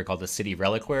Williamsburg called the City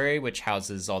Reliquary, which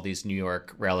houses all these New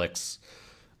York relics.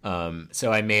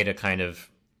 So I made a kind of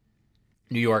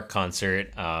New York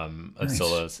concert of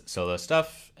Nice. solo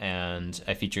stuff, and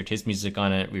I featured his music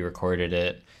on it. We recorded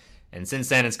it, and since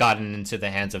then it's gotten into the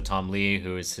hands of Tom Lee,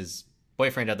 who is his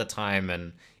boyfriend at the time,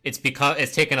 and it's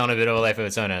taken on a bit of a life of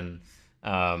its own. And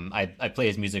I play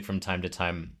his music from time to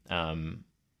time, and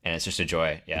it's just a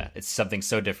joy. Yeah, it's something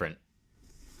so different.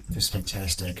 That's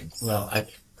fantastic. Well,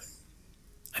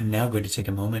 I'm now going to take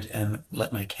a moment and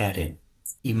let my cat in.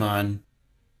 Iman,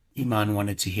 Iman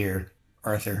wanted to hear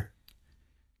Arthur.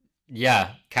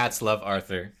 Yeah, cats love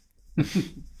Arthur.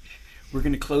 We're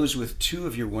going to close with two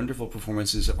of your wonderful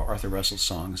performances of Arthur Russell's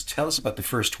songs. Tell us about the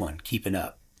first one, Keeping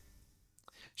Up.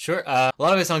 Sure. A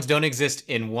lot of his songs don't exist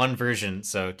in one version,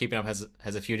 so Keeping Up has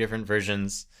a few different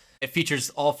versions. It features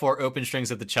all four open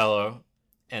strings of the cello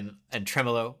and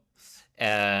tremolo,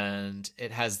 and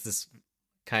it has this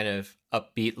kind of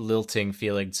upbeat, lilting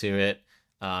feeling to it.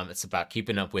 It's about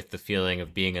keeping up with the feeling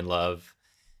of being in love,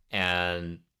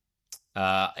 and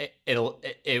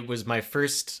it was my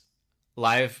first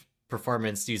live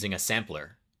performance using a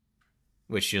sampler,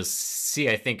 which you'll see,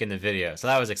 I think, in the video. So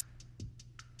that was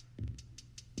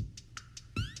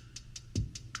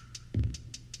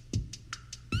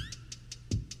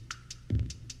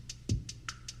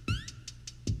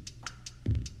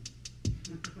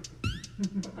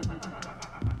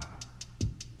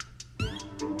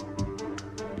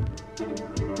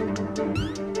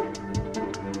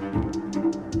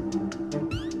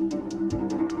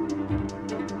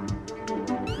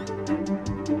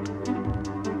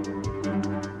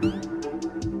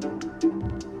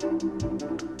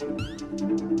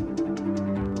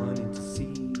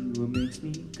makes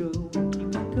me go, keep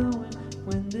me going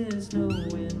when there's no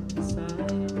end in sight.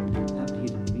 Happy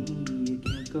to me, you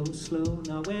can't go slow.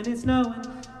 Now when it's snowing,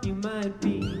 you might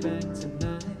be back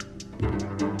tonight.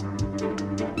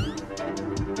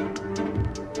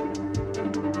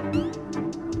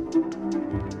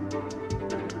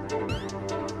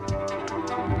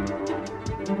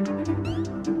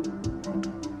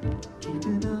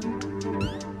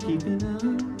 Keeping up,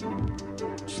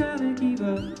 trying to keep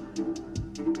up.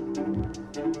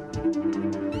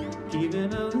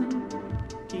 Keeping up,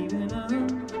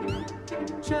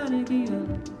 trying to keep up.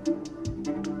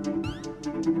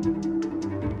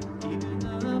 Keeping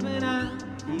up and I'm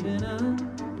keeping up.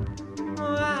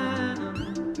 Oh, I'm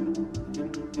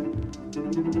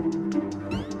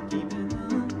keeping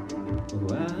up.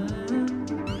 Oh, I'm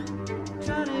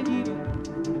trying to keep up.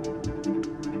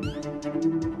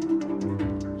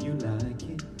 You like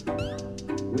it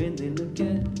when they look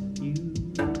at you.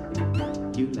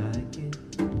 You like it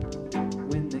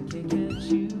when they can't catch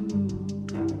you.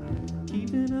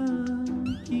 Keeping up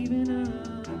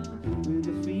with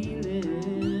the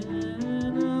feeling.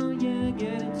 Oh yeah,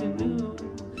 getting to know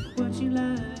what you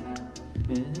like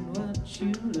and what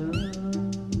you love.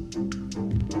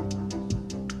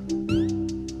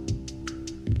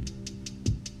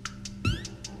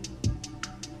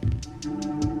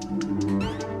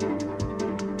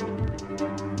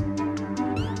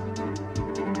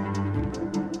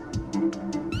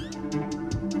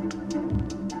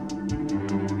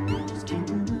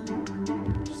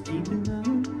 Just keeping up,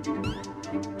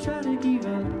 try to keep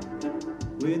up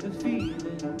with the feeling.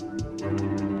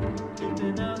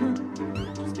 Keeping up,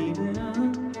 just keeping up,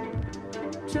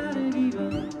 try to keep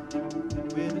up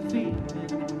with the feeling.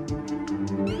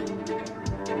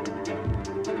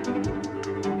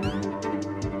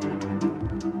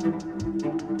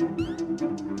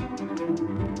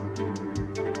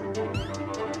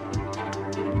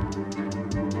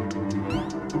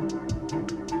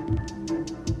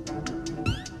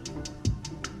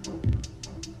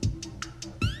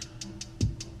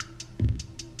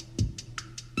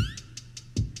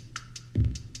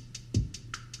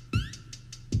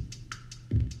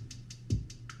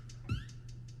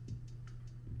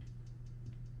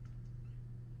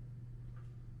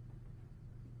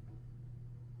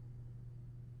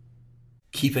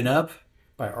 Keeping Up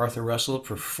by Arthur Russell,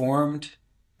 performed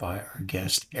by our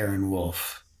guest Aaron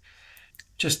Wolff.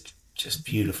 Just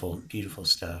beautiful, beautiful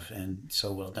stuff, and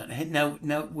so well done. Hey, now,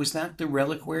 was that the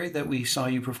Reliquary that we saw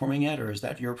you performing at, or is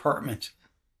that your apartment?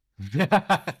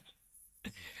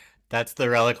 That's the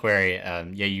Reliquary. Yeah,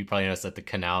 you probably noticed that the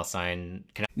canal sign.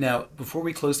 Now, before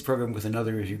we close the program with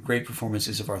another of your great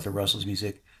performances of Arthur Russell's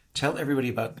music, tell everybody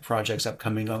about the projects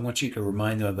upcoming. I want you to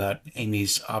remind them about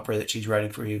Amy's opera that she's writing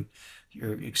for you.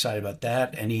 You're excited about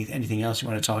that. Anything else you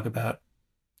want to talk about?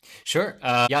 Sure.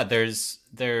 Yeah, there's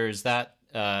that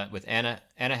with Anna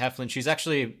Heflin.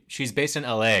 She's based in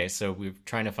LA, so we're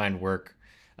trying to find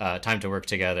time to work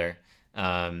together.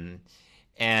 And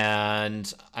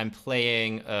I'm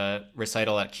playing a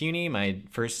recital at CUNY, my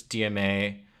first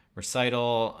DMA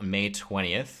recital, May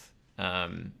 20th.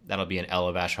 That'll be in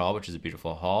Elevash Hall, which is a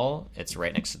beautiful hall. It's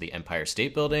right next to the Empire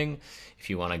State Building. If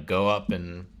you want to go up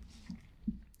and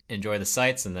enjoy the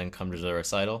sights and then come to the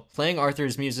recital. Playing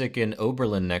Arthur's music in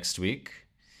Oberlin next week.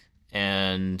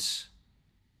 And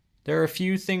there are a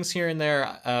few things here and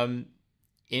there.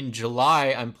 In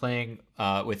July, I'm playing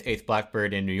with Eighth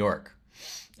Blackbird in New York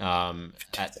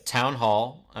at Town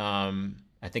Hall.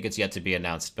 I think it's yet to be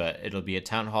announced, but it'll be at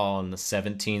Town Hall on the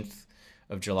 17th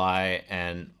of July,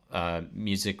 and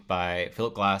music by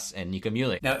Philip Glass and Nika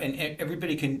Muley. Now, and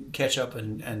everybody can catch up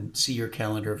and see your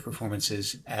calendar of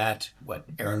performances at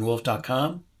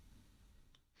aaronwolff.com?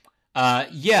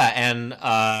 Yeah,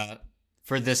 and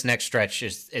for this next stretch,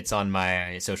 it's on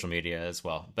my social media as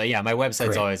well. But yeah, my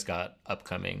website's always got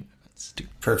upcoming events.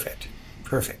 Perfect.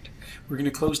 We're going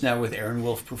to close now with Aaron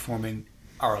Wolff performing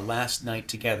Our Last Night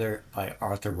Together by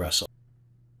Arthur Russell.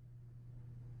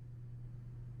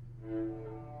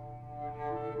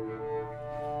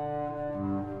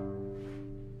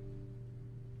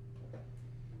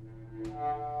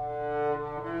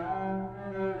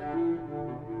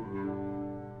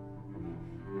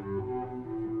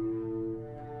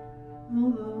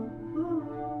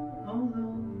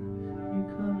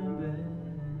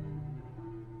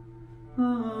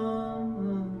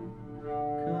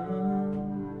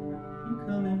 You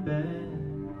coming back?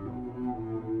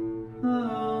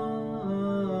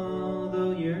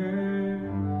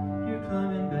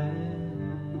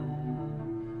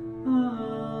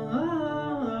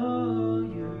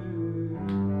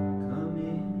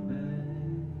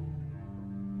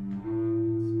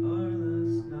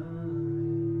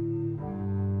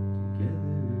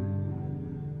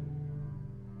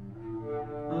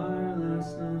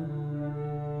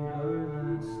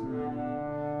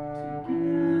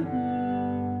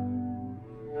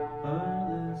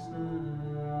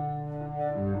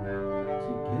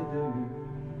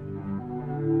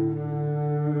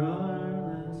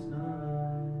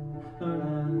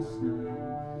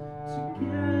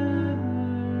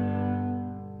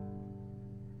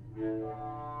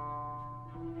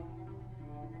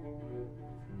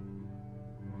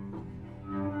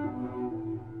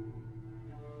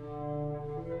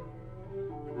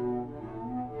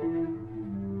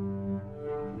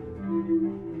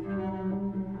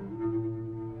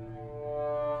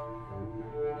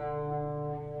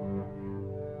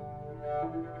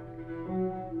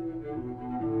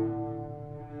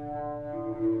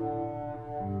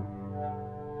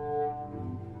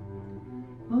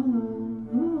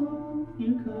 Oh,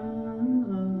 you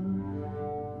come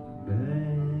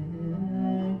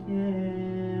back,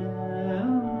 yeah.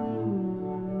 I'm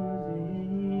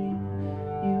losing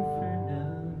you for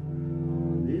now.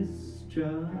 This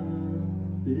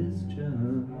job is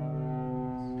just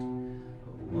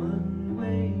a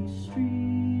one-way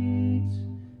street.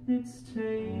 It's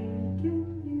taking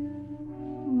you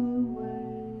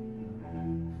away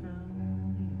from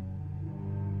me.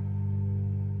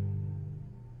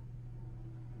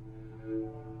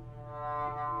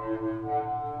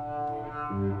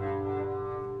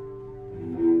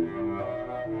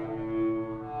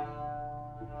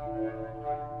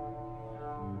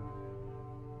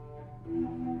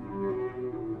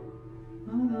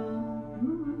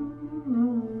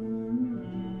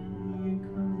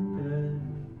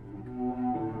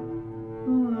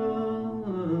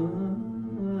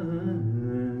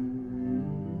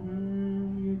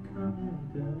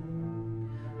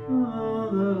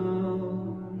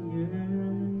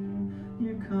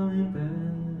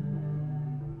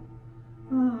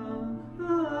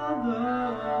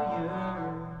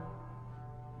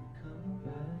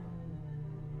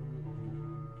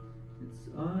 It's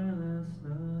our last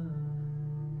night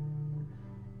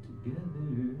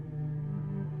together.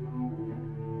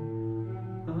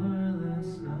 Our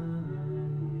last night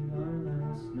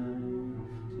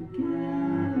together.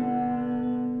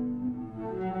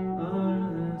 Our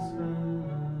last night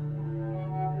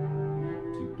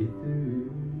together.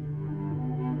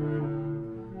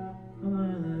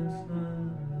 Our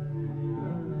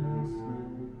last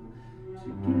night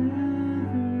together.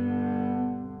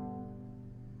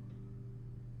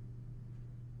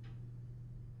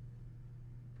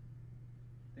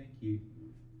 Thank you.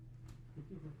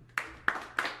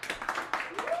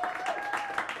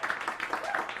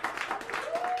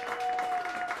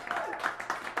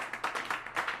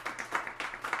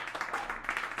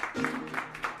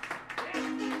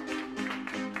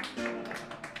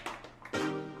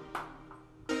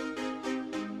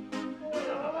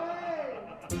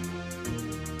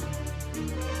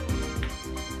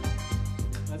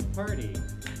 Let's party.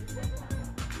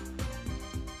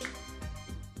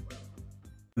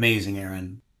 Amazing,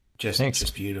 Aaron. Thanks.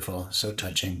 Just beautiful. So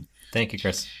touching. Thank you,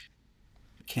 Chris.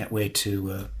 Can't wait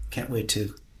to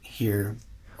hear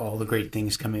all the great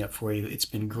things coming up for you. It's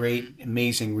been great,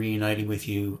 amazing reuniting with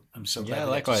you. I'm so glad that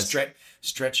I likewise. get to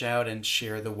stretch out and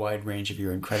share the wide range of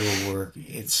your incredible work.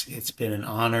 It's been an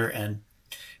honor, and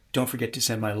don't forget to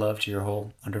send my love to your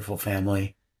whole wonderful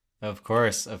family. Of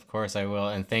course I will.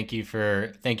 And thank you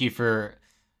for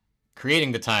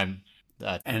creating the time.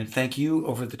 And thank you,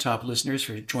 Over the Top listeners,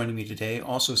 for joining me today.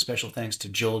 Also, special thanks to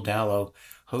Joel Dallow,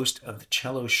 host of the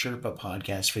Cello Sherpa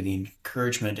podcast, for the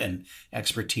encouragement and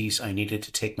expertise I needed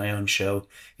to take my own show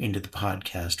into the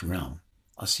podcast realm.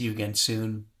 I'll see you again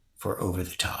soon for Over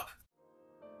the Top.